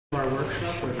Our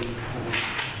workshop, where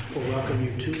we'll welcome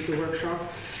you to the workshop.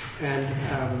 And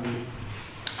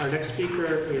our next speaker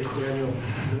is Daniel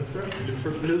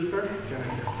Leufer,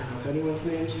 can't pronounce anyone's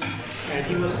names. And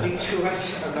he will speak to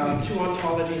us about two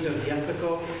ontologies of the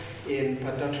ethical in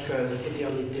Patočka's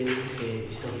Idealité et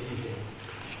Historicité.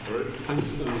 All right,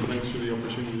 thanks for the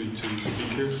opportunity to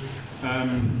speak here.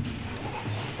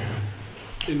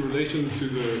 In relation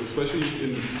to especially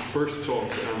in the first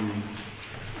talk,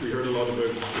 we heard a lot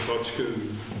about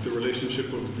Patočka's, the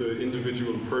relationship of the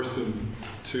individual person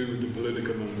to the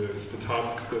political and the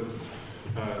task that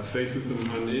faces them.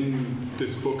 And in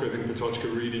this book, I think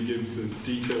Patočka really gives a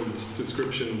detailed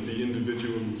description of the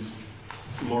individual's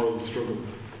moral struggle.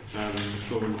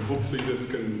 So hopefully this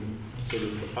can sort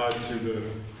of add to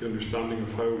the understanding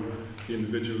of how the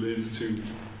individual is to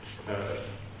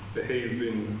behave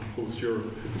in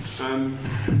post-Europe.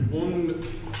 One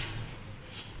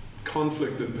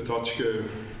conflict that Patočka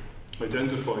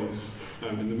identifies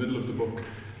in the middle of the book,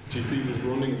 which he sees as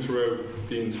running throughout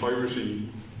the entirety,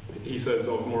 he says,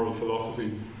 of moral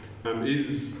philosophy,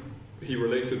 he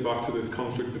relates it back to this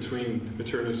conflict between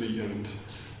eternity and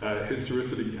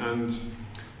historicity. And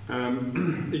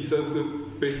he says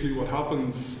that basically what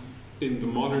happens in the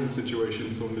modern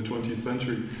situation, so in the 20th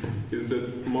century, is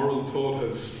that moral thought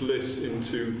has split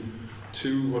into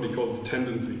two, what he calls,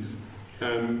 tendencies.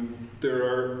 There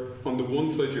are, on the one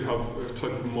side, you have a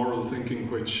type of moral thinking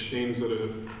which aims at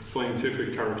a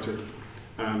scientific character.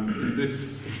 In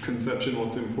this conception,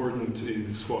 what's important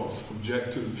is what's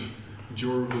objective,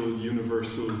 durable,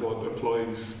 universal, what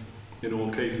applies in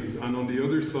all cases. And on the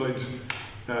other side,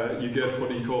 you get what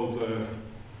he calls,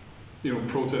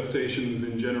 protestations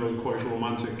in general, quite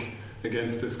romantic,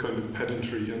 against this kind of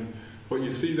pedantry. And what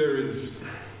you see there is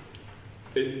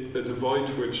a divide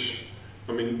which,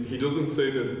 I mean, he doesn't say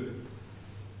that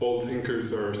all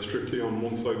thinkers are strictly on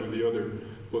one side or the other,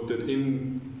 but that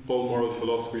in all moral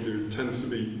philosophy there tends to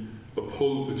be a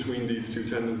pull between these two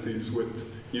tendencies, with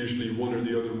usually one or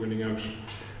the other winning out.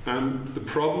 And the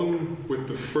problem with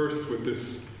the first, with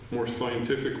this more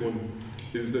scientific one,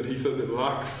 is that he says it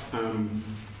lacks a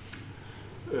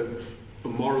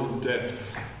moral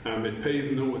depth. It pays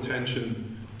no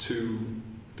attention to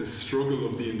the struggle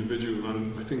of the individual,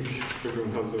 and I think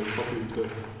everyone has a copy of the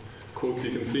quotes.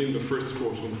 You can see in the first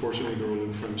quote, unfortunately they're all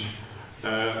in French.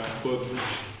 But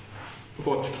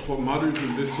what matters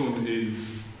in this one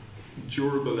is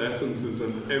durable essences,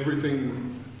 and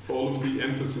everything, all of the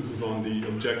emphasis is on the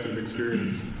objective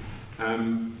experience.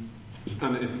 And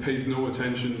it pays no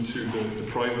attention to the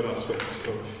private aspects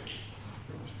of.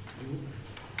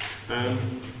 And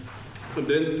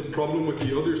then the problem with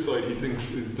the other side, he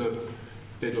thinks, is that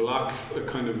it lacks a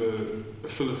kind of a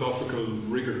philosophical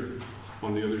rigor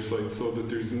on the other side, so that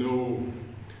there's no,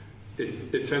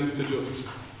 it tends to just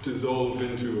dissolve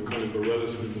into a kind of a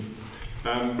relativism.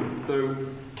 Now,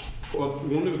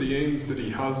 one of the aims that he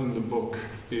has in the book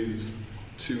is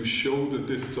to show that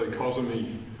this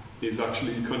dichotomy is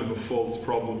actually kind of a false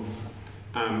problem,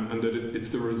 and that it's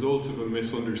the result of a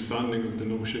misunderstanding of the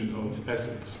notion of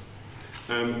essence.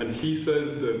 And he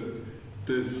says that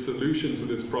the solution to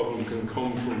this problem can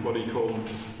come from what he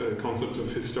calls the concept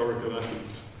of historical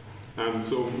essence.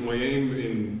 So my aim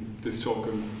in this talk,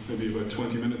 of maybe about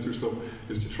 20 minutes or so,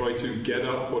 is to try to get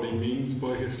at what he means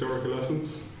by historical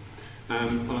essence.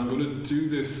 And I'm going to do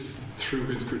this through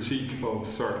his critique of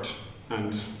Sartre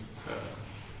and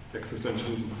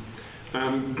existentialism.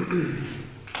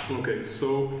 Okay,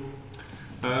 so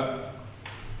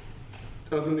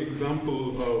as an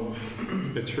example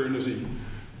of eternity,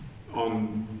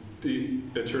 on the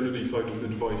eternity side of the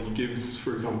divide, he gives,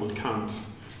 for example, Kant,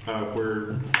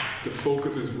 where the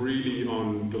focus is really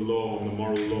on the law, on the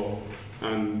moral law,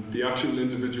 and the actual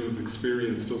individual's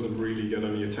experience doesn't really get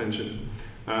any attention.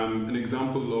 An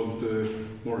example of the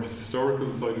more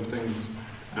historical side of things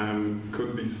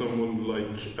could be someone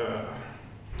like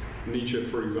Nietzsche,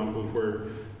 for example, where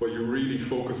what you really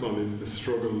focus on is the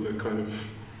struggle, the kind of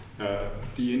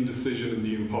the indecision and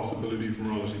the impossibility of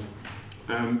morality.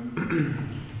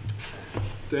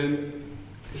 Then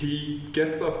he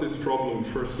gets at this problem,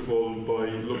 first of all, by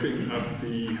looking at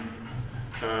the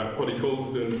what he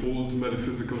calls an old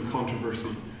metaphysical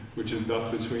controversy, which is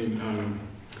that between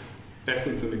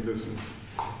essence and existence.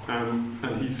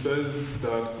 And he says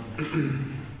that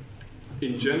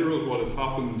in general what has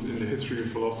happened in the history of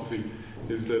philosophy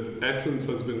is that essence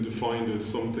has been defined as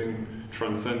something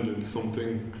transcendent,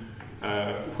 something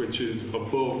which is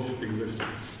above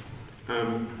existence.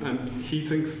 And he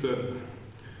thinks that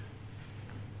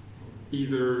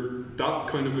either that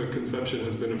kind of a conception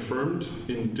has been affirmed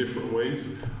in different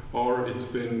ways, or it's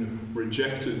been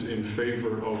rejected in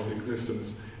favor of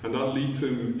existence. And that leads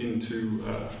him into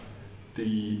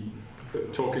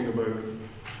talking about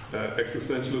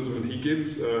existentialism. And he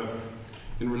gives,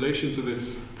 in relation to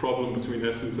this problem between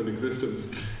essence and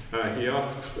existence, he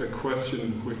asks a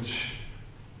question which,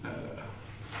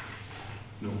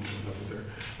 no, nothing there.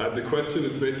 The question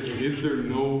is basically, is there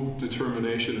no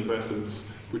determination of essence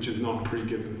which is not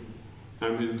pre-given?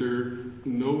 Is there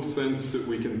no sense that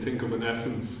we can think of an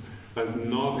essence as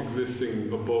not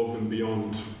existing above and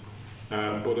beyond,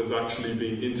 but as actually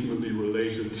being intimately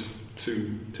related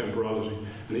to temporality?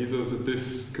 And he says that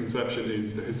this conception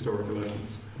is the historical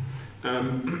essence.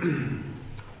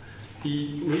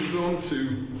 He moves on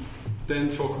to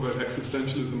then talk about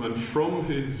existentialism, and from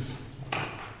his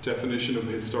definition of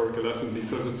historical essence, he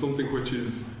says it's something which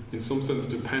is in some sense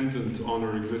dependent on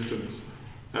our existence.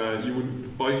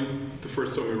 The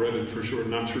first time I read it, for sure,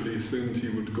 naturally assumed he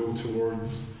would go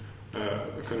towards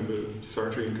a kind of a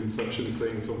Sartrean conception,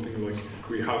 saying something like,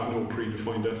 we have no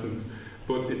predefined essence.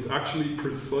 But it's actually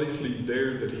precisely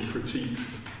there that he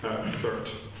critiques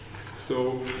Sartre.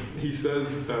 So he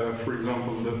says, for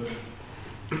example, that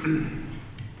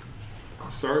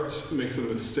Sartre makes a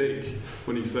mistake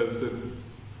when he says that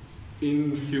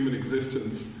in human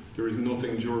existence there is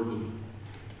nothing durable.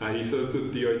 He says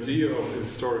that the idea of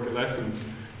historical essence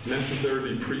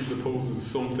necessarily presupposes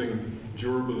something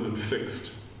durable and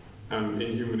fixed in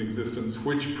human existence,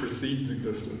 which precedes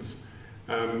existence.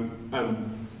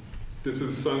 And this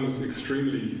sounds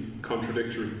extremely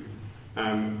contradictory.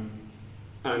 And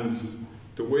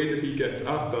the way that he gets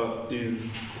at that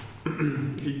is,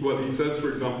 he says, for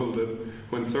example, that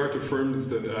when Sartre affirms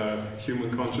that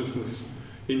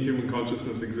in human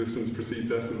consciousness existence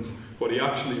precedes essence, what he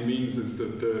actually means is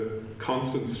that the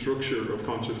constant structure of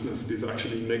consciousness is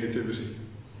actually negativity.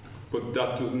 But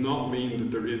that does not mean that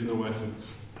there is no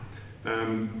essence.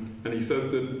 And he says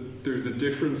that there's a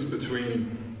difference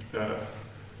between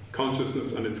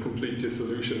consciousness and its complete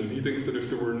dissolution, and he thinks that if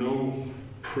there were no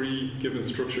pre-given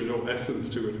structure, no essence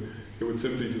to it, it would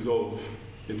simply dissolve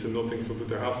into nothing, so that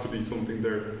there has to be something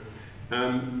there.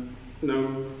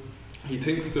 Now, he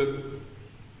thinks that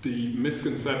the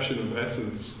misconception of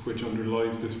essence which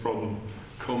underlies this problem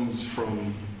comes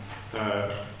from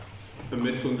a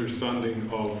misunderstanding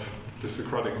of the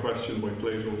Socratic question by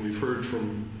Plato. We've heard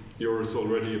from Joris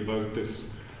already about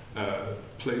this,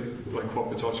 like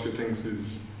what Patočka thinks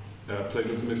is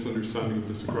Plato's misunderstanding of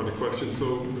the Socratic question.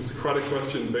 So the Socratic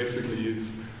question basically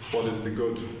is, what is the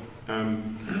good?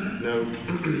 Now,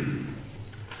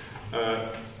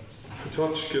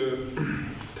 Patočka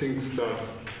thinks that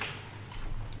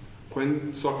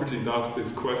when Socrates asked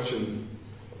this question,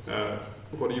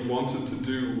 what he wanted to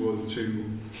do was to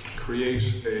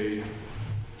create a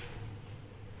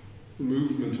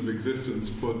movement of existence,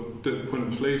 but that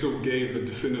when Plato gave a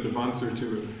definitive answer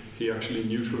to it, he actually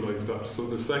neutralized that. So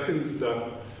the second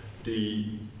that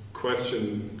the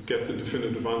question gets a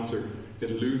definitive answer, it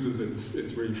loses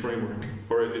its real framework,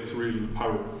 or its real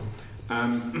power.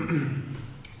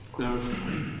 Now,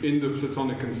 in the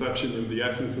Platonic conception, the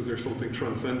essences are something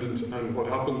transcendent, and what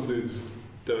happens is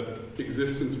that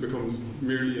existence becomes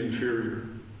merely inferior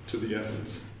to the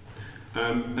essence.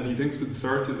 And he thinks that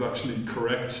Sartre is actually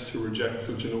correct to reject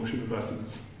such a notion of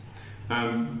essence.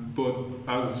 But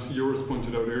as Joris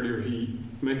pointed out earlier, he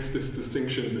makes this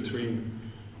distinction between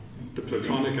the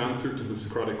Platonic answer to the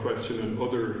Socratic question and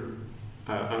other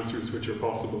answers which are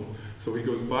possible. So he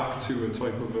goes back to a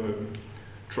type of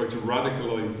try to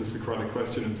radicalize the Socratic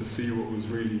question and to see what was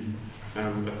really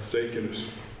at stake in it.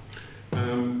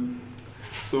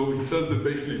 So he says that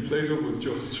basically Plato was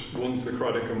just one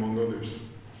Socratic among others.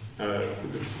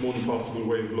 That's one possible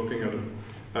way of looking at it.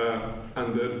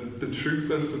 And the true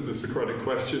sense of the Socratic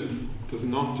question does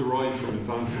not derive from its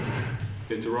answer.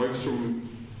 It derives from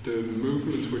the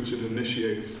movement which it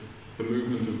initiates, the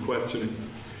movement of questioning.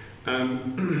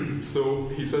 So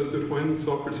he says that when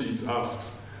Socrates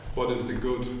asks, what is the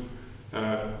good?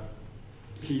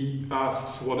 He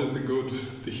asks, what is the good,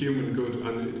 the human good,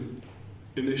 and it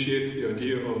initiates the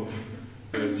idea of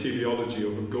teleology,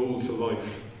 of a goal to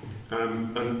life.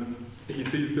 And he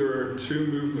sees there are two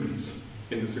movements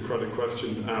in the Socratic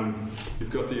question.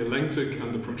 You've got the elenchtic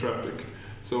and the protreptic.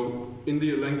 So in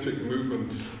the elenchtic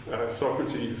movement,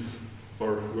 Socrates,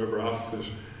 or whoever asks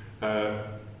it,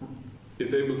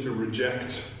 is able to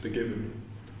reject the given.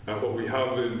 What we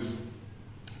have is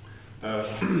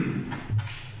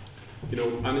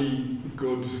any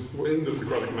good, in the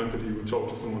Socratic method you would talk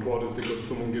to someone, what is the good?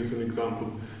 Someone gives an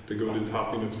example, the good is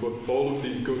happiness, but all of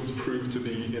these goods prove to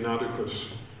be inadequate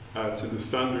to the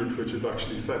standard which is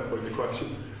actually set by the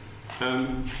question.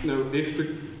 Now, if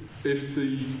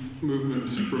the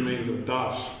movement remains at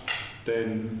that,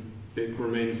 then it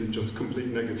remains in just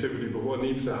complete negativity. But what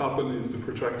needs to happen is the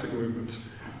protracted movement.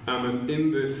 And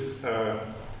in this,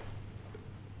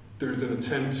 there's an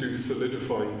attempt to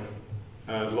solidify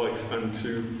life and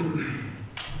to.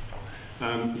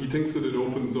 He thinks that it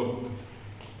opens up.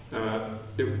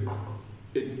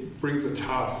 It brings a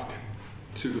task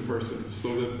to the person,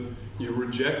 so that you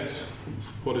reject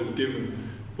what is given,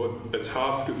 but a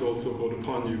task is also put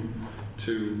upon you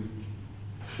to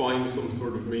find some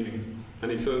sort of meaning.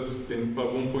 And he says at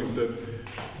one point that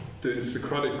the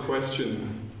Socratic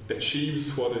question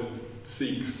achieves what it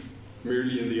seeks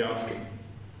merely in the asking,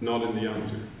 not in the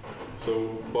answer.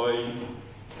 So by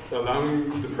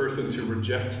allowing the person to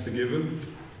reject the given,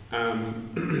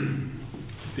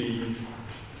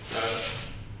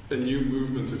 a new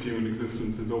movement of human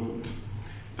existence is opened.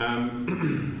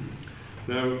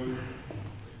 Now,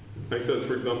 he says,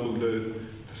 for example, the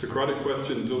Socratic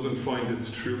question doesn't find its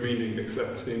true meaning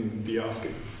except in the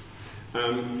asking.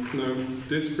 Now,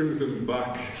 this brings him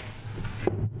back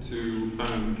to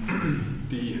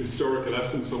the historical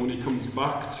essence. So when he comes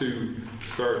back to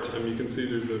Sartre, and you can see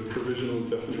there's a provisional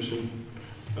definition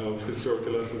of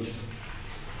historical essence.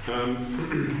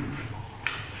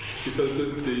 He says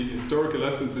that the historical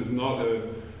essence is not a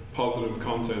positive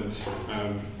content,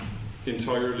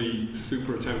 entirely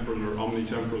supratemporal or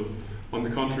omnitemporal. On the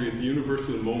contrary, its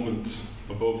universal moment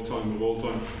above time of all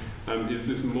time is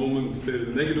this moment, a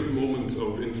negative moment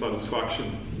of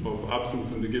insatisfaction, of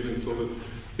absence in the given, so that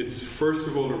it's first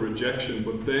of all a rejection,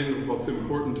 but then what's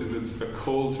important is it's a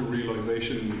call to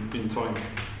realization in time.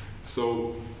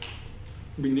 So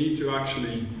we need to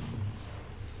actually,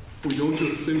 we don't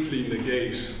just simply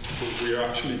negate, but we are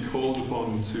actually called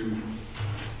upon to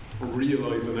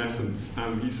realize an essence.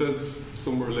 And he says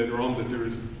somewhere later on that there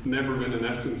has never been an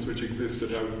essence which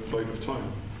existed outside of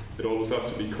time. It always has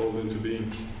to be called into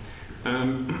being.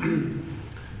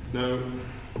 Now,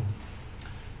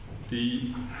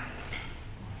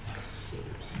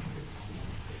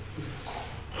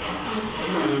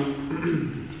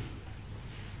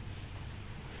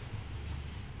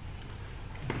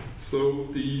 so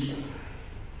the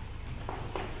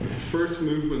first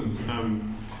movement, I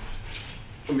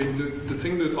mean, the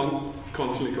thing that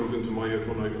constantly comes into my head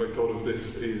when I thought of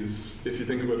this is, if you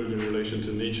think about it in relation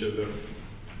to Nietzsche, that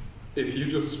if you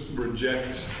just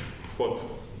reject what's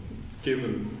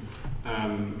given,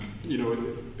 you know,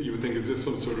 you would think, is this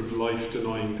some sort of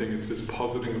life-denying thing? It's this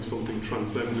positing of something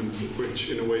transcendent, which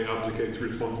in a way abdicates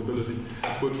responsibility.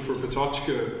 But for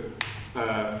Patočka,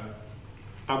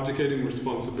 abdicating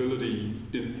responsibility,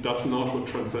 that's not what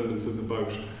transcendence is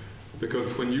about.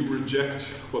 Because when you reject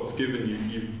what's given you,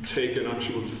 you take an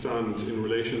actual stand in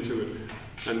relation to it.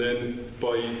 And then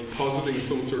by positing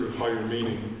some sort of higher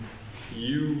meaning,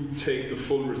 you take the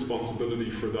full responsibility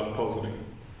for that positing.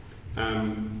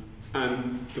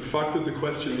 And the fact that the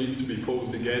question needs to be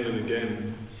posed again and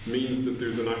again means that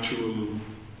there's a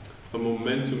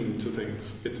momentum to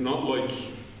things. It's not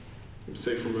like,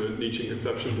 say from a Nietzschean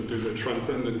conception, that there's a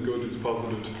transcendent good is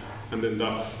posited, and then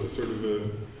that's a sort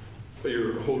of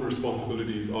your whole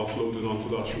responsibility is offloaded onto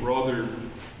that. Rather,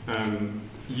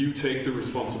 you take the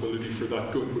responsibility for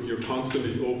that good, but you're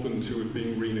constantly open to it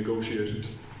being renegotiated.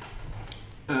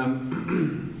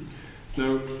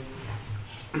 Now,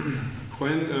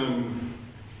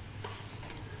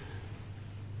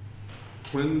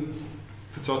 when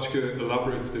Patočka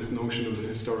elaborates this notion of the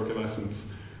historical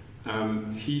essence,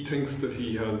 he thinks that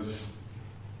he has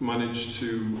managed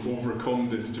to overcome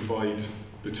this divide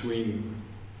between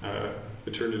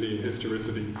eternity and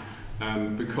historicity,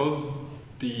 because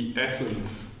the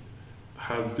essence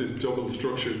has this double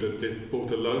structure that it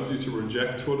both allows you to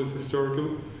reject what is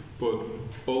historical, but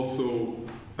also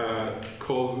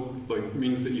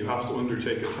means that you have to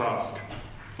undertake a task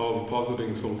of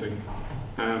positing something.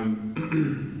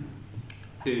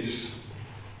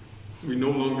 We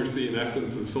no longer see an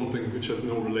essence as something which has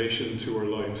no relation to our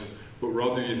lives, but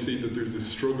rather you see that there's a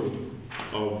struggle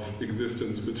of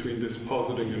existence between this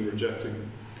positing and rejecting.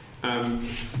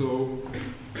 So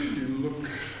if you look,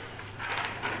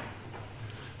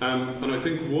 and I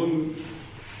think one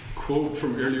quote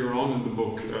from earlier on in the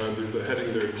book, there's a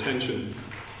heading there, tension,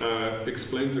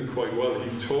 explains it quite well.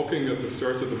 He's talking at the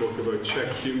start of the book about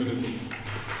Czech humanism,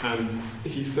 and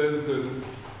he says that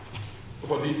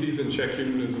what he sees in Czech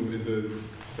humanism is in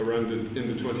the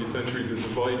 20th century is a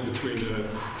divide between a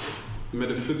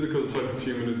metaphysical type of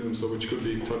humanism, so which could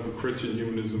be a type of Christian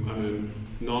humanism, and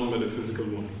a non-metaphysical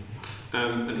one.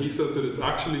 And he says that it's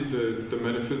actually the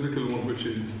metaphysical one which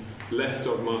is less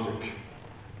dogmatic,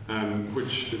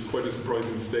 which is quite a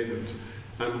surprising statement.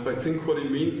 And I think what he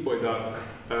means by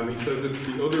that, he says it's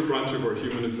the other branch of our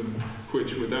humanism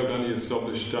which, without any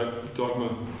established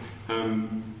dogma,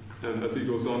 and as he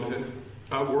goes on,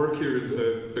 at work here is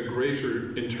a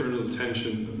greater internal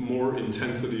tension, more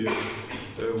intensity,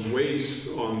 a weight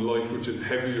on life which is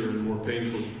heavier and more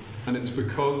painful. And it's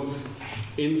because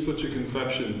in such a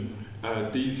conception,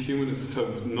 these humanists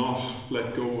have not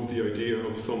let go of the idea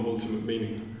of some ultimate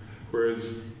meaning.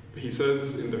 Whereas he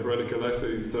says in the Heretical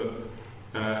Essays that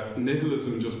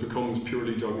nihilism just becomes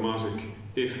purely dogmatic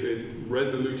if it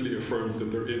resolutely affirms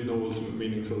that there is no ultimate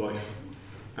meaning to life.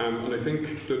 And I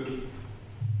think that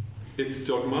it's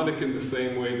dogmatic in the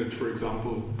same way that, for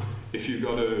example, if you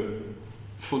got a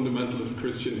fundamentalist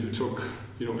Christian who took,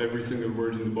 every single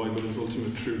word in the Bible as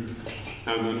ultimate truth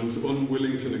and was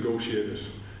unwilling to negotiate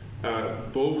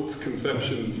it, both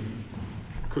conceptions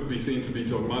could be seen to be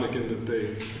dogmatic in that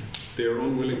they are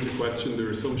unwilling to question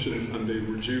their assumptions and they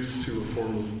reduce to a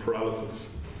form of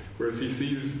paralysis. Whereas he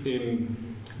sees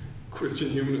in Christian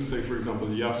humanists, say for example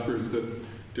Jaspers, that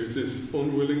there's this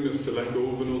unwillingness to let go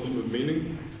of an ultimate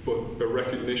meaning, but a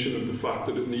recognition of the fact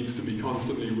that it needs to be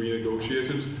constantly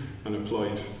renegotiated and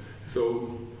applied.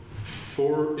 So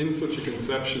in such a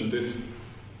conception, this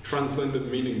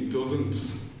transcendent meaning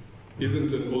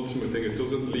isn't an ultimate thing. It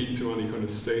doesn't lead to any kind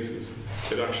of stasis.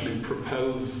 It actually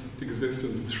propels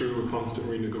existence through a constant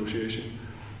renegotiation.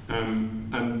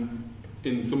 And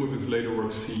in some of his later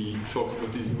works, he talks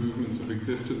about these movements of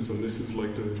existence, and this is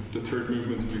like the third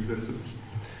movement of existence.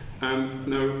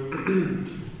 Now,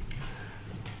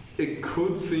 it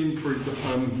could seem, for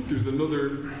example, there's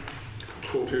another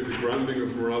quote here, the grounding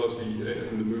of morality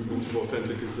in the movement of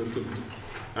authentic existence,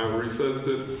 where he says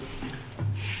that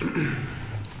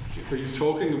he's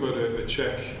talking about a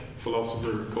Czech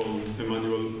philosopher called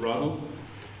Emanuel Radl,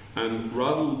 and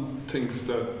Radl thinks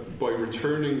that by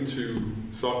returning to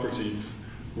Socrates,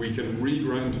 we can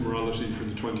reground morality for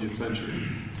the 20th century.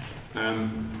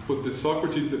 But the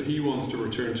Socrates that he wants to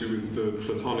return to is the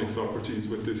Platonic Socrates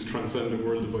with this transcendent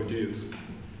world of ideas.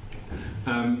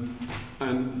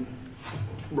 And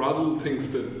Radl thinks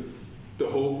that the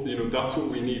whole, that's what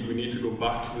we need. We need to go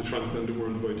back to the transcendent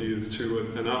world of ideas,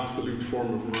 to an absolute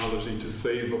form of morality to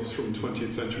save us from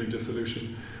 20th century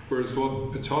dissolution. Whereas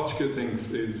what Patočka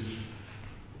thinks is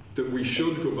that we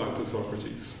should go back to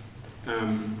Socrates,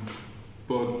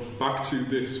 but back to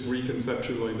this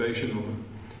reconceptualization of him,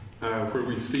 where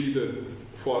we see that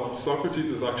what Socrates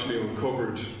has actually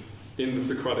uncovered in the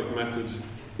Socratic method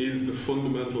is the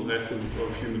fundamental essence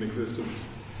of human existence.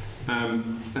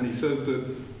 And he says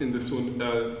that in this one,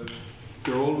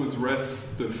 there always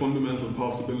rests the fundamental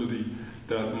possibility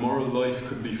that moral life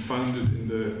could be founded in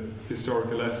the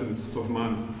historical essence of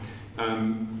man,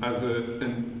 as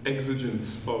an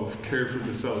exigence of care for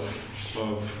the self,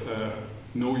 of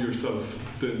know yourself,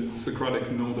 the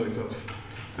Socratic know thyself,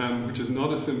 which is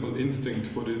not a simple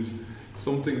instinct, but is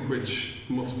something which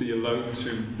must be allowed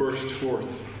to burst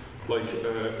forth like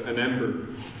an ember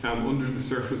under the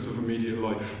surface of immediate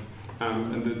life.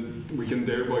 And that we can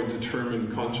thereby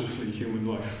determine consciously human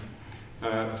life.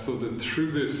 So that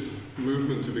through this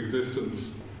movement of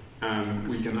existence,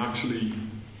 we can actually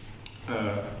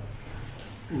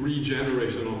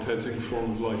regenerate an authentic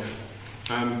form of life.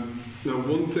 Now,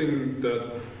 one thing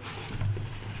that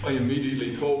I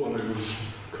immediately thought when I was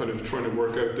kind of trying to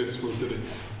work out this was that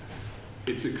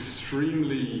it's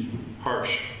extremely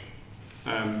harsh.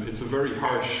 It's a very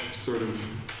harsh sort of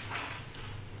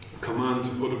command to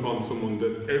put upon someone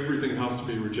that everything has to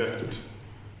be rejected.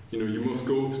 You must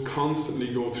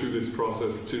constantly go through this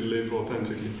process to live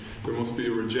authentically. There must be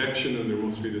a rejection and there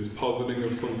must be this positing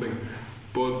of something.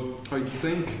 But I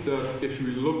think that if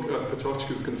we look at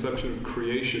Patočka's conception of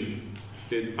creation,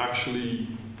 it actually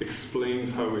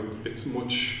explains how it's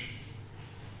much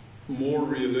more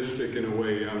realistic in a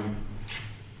way.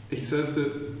 He says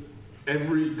that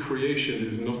every creation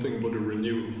is nothing but a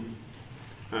renewal,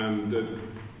 and that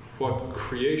what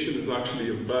creation is actually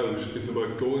about is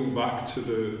about going back to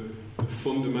the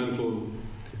fundamental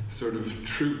sort of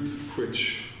truth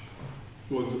which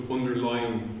was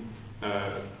underlying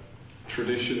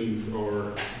traditions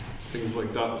or things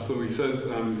like that. So he says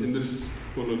in this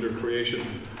one under creation,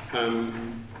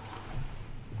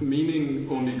 meaning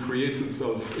only creates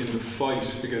itself in the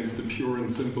fight against the pure and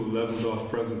simple leveled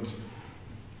off present.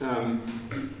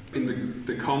 In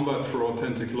the combat for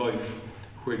authentic life,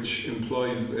 which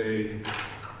implies a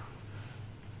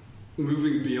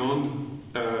moving beyond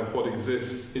what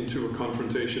exists into a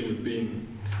confrontation with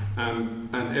being.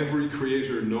 And every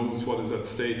creator knows what is at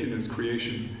stake in his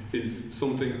creation is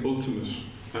something ultimate,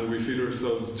 and we feel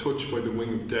ourselves touched by the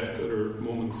wing of death at our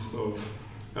moments of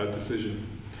decision.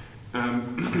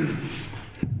 And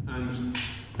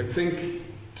I think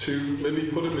to maybe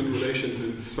put him in relation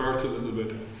to Sartre a little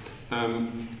bit,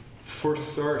 for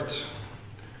Sartre,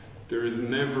 there is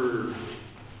never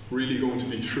really going to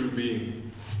be true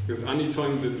being, because any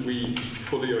time that we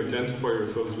fully identify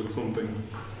ourselves with something,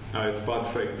 it's bad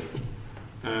faith.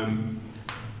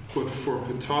 But for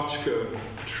Patočka,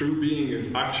 true being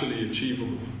is actually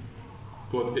achievable,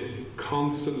 but it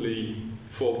constantly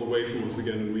falls away from us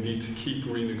again, and we need to keep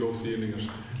renegotiating it.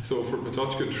 So for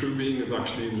Patočka, true being is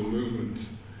actually in the movement.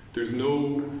 There's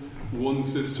no one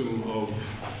system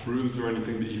of rules or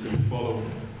anything that you can follow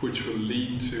which will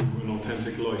lead to an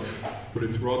authentic life, but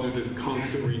it's rather this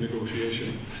constant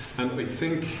renegotiation. And I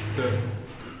think that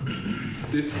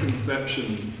this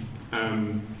conception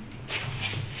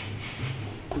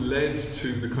led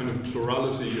to the kind of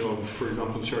plurality of, for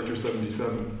example, Charter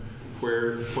 77,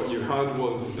 where what you had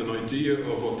was an idea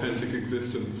of authentic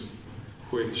existence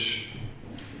which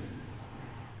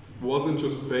wasn't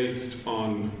just based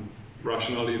on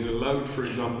rationality. It allowed, for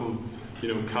example,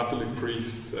 Catholic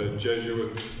priests,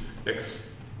 Jesuits,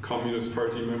 ex-Communist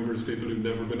Party members, people who'd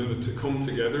never been in it, to come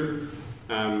together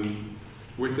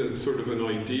with a sort of an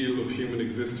ideal of human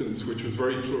existence which was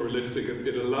very pluralistic.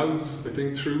 It allows, I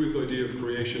think, through his idea of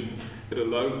creation, it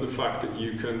allows the fact that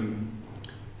you can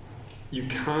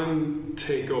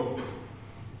take up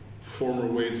former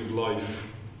ways of life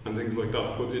and things like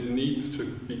that, but it needs to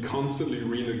be constantly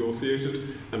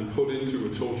renegotiated and put into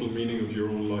a total meaning of your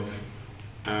own life.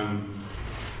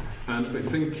 And I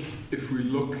think if we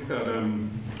look at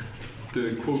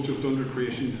the quote just under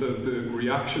creation, he says the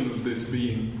reaction of this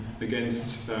being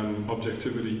against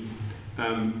objectivity,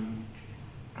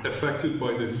 affected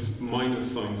by this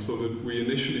minus sign, so that we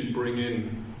initially bring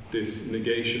in this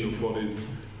negation of what is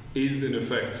in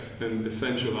effect an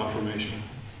essential affirmation,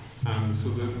 so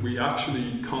that we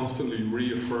actually constantly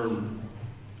reaffirm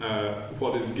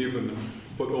what is given,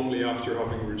 but only after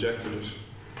having rejected it.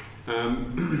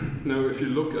 Now, if you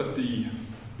look at the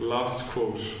last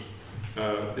quote,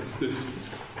 it's this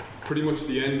pretty much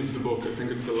the end of the book. I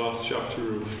think it's the last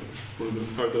chapter of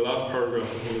or the last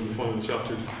paragraph of one of the final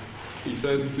chapters. He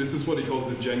says this is what he calls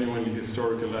a genuinely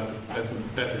historical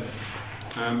ethics,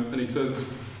 and he says,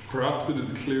 perhaps it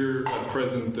is clear at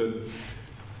present that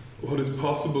what is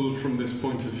possible from this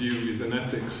point of view is an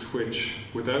ethics which,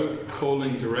 without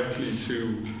calling directly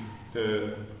to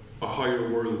a higher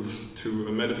world, to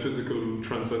a metaphysical,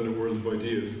 transcendent world of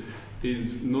ideas,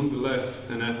 is nonetheless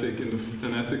an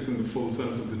ethics in the full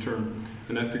sense of the term,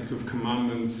 an ethics of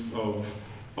commandments, of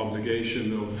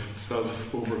obligation, of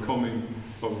self-overcoming,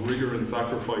 of rigor and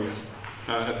sacrifice.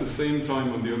 At the same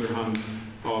time, on the other hand,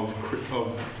 of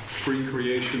free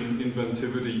creation,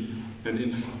 inventivity, and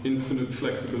infinite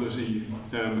flexibility,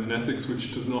 an ethics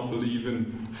which does not believe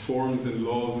in forms and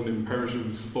laws and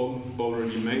imperatives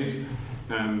already made,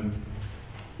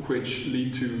 which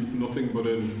lead to nothing but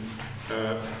an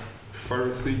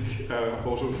Pharisaic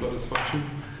auto-satisfaction,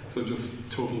 so just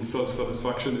total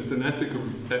self-satisfaction. It's an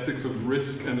ethics of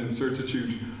risk and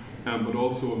incertitude, but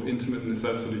also of intimate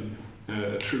necessity,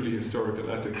 a truly historical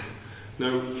ethics.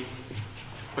 Now,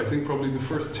 I think probably the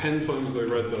first 10 times I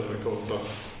read that, I thought,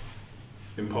 that's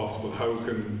impossible. How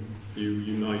can you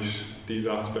unite these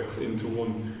aspects into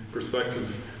one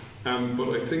perspective? But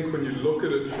I think when you look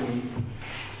at it from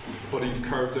what he's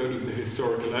carved out as the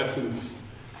historical essence,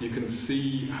 you can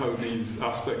see how these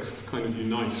aspects kind of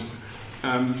unite.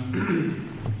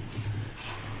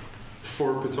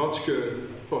 For Patočka,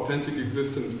 authentic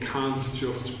existence can't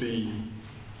just be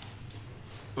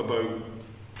about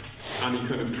any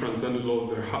kind of transcendent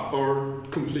laws or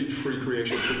complete free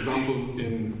creation. For example,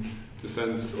 in the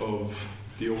sense of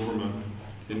the Overman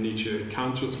in Nietzsche, it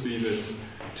can't just be this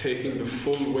taking the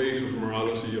full weight of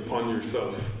morality upon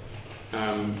yourself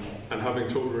and having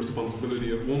total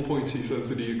responsibility. At one point he says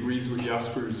that he agrees with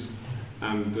Jaspers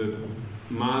that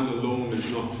man alone is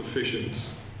not sufficient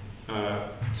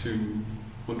to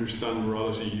understand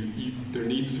morality. There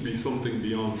needs to be something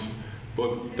beyond.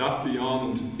 But that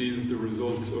beyond is the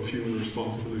result of human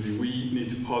responsibility. We need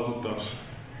to posit that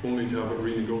only to have it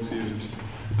renegotiated.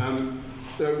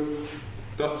 Now,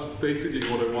 that's basically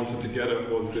what I wanted to get at,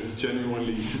 was this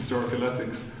genuinely historical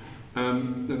ethics.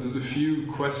 And there's a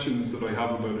few questions that I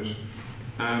have about it.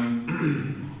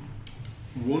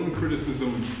 One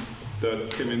criticism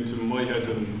that came into my head,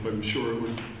 and I'm sure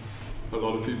a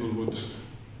lot of people would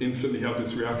instantly have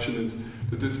this reaction, is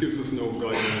that this gives us no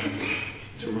guidance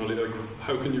to morality. Like,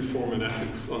 how can you form an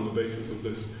ethics on the basis of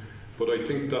this? But I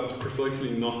think that's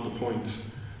precisely not the point.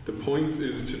 The point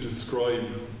is to describe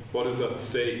what is at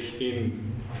stake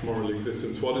in moral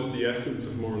existence, what is the essence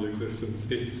of moral existence.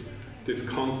 It's this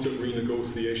constant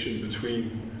renegotiation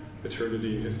between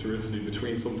eternity and historicity,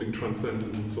 between something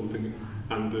transcendent and something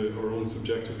and our own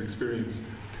subjective experience.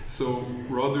 So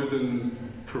rather than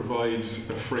provide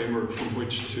a framework from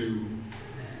which to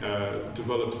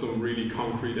develop some really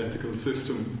concrete ethical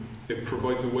system, it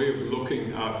provides a way of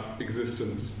looking at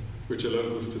existence which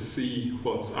allows us to see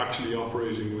what's actually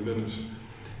operating within it.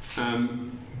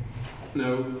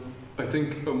 Now, I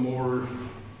think a more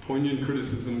poignant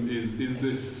criticism is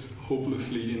this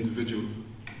hopelessly individual?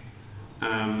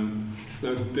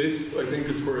 Now this, I think,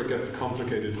 is where it gets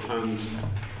complicated, and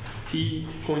he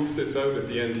points this out at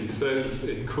the end. He says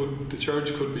the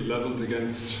charge could be levelled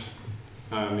against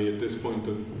me at this point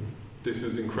that this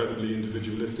is incredibly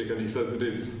individualistic, and he says it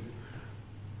is.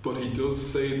 But he does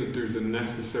say that there's a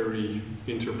necessary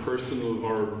interpersonal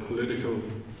or political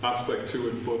aspect to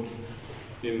it, but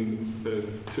in a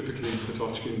typically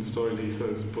Patočkin style, he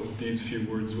says, but these few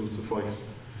words will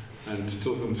suffice, and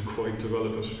doesn't quite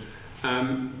develop it.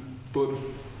 But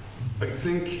I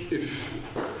think if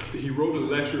he wrote a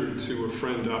letter to a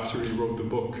friend after he wrote the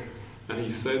book, and he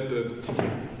said that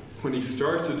when he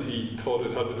started, he thought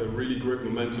it had a really great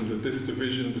momentum, that this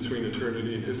division between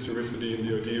eternity and historicity and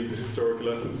the idea of the historical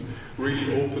essence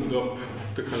really opened up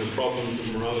the kind of problems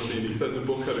of morality, and he said the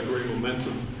book had a great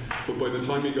momentum, but by the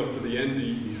time he got to the end,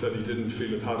 he said he didn't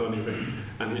feel it had anything,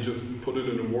 and he just put it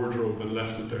in a wardrobe and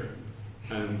left it there,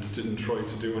 and didn't try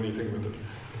to do anything with it.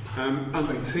 And I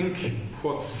think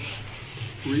what's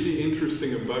really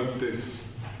interesting about this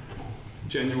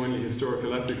genuinely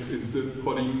historical ethics is that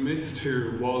what he missed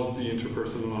here was the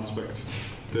interpersonal aspect,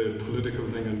 the political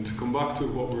thing. And to come back to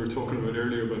what we were talking about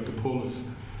earlier about the polis,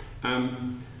 I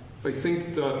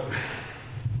think that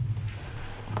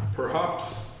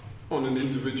perhaps on an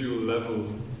individual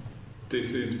level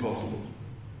this is possible,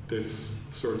 this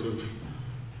sort of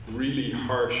really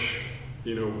harsh,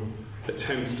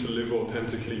 attempt to live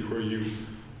authentically, where you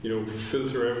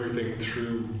filter everything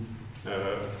through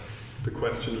the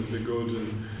question of the good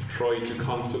and try to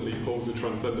constantly pose a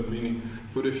transcendent meaning.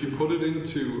 But if you put it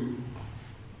into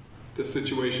the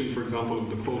situation, for example,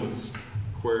 of the polis,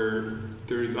 where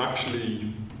we're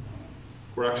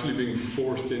actually being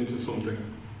forced into something,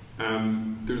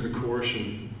 there's a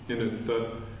coercion in it,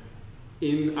 that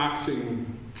in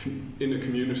acting in a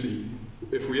community,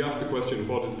 if we ask the question,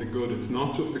 what is the good, it's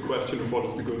not just the question of what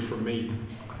is the good for me,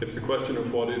 it's the question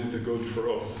of what is the good for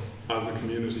us as a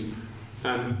community.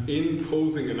 And in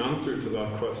posing an answer to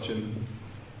that question,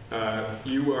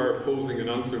 you are posing an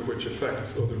answer which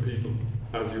affects other people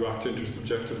as you act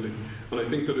intersubjectively. And I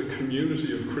think that a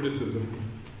community of criticism,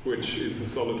 which is the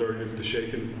solidarity of the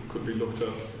shaken, could be looked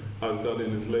at as that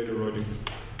in his later writings,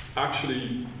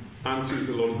 actually answers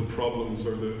a lot of the problems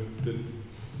or that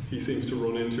he seems to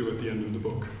run into at the end of the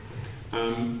book.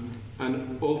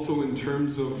 And also in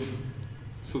terms of,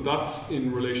 so that's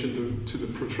in relation to the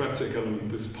protreptic element,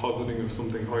 this positing of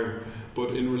something higher.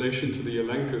 But in relation to the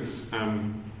elenchus,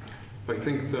 I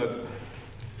think that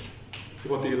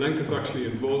what the elenchus actually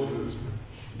involves is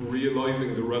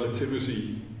realizing the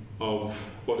relativity of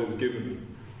what is given.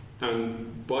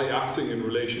 And by acting in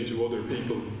relation to other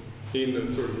people in a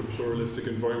sort of a pluralistic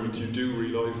environment, you do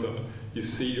realize that. You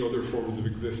see other forms of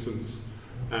existence,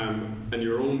 and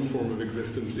your own form of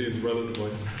existence is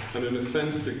relativized. And in a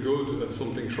sense, the good as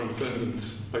something transcendent,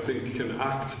 I think, can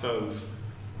act as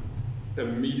a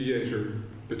mediator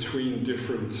between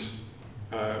different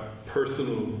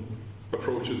personal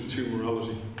approaches to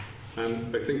morality.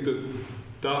 And I think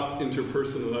that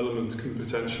interpersonal element can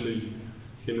potentially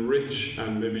enrich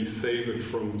and maybe save it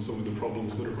from some of the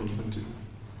problems that it runs into.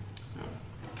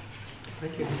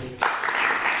 Thank you.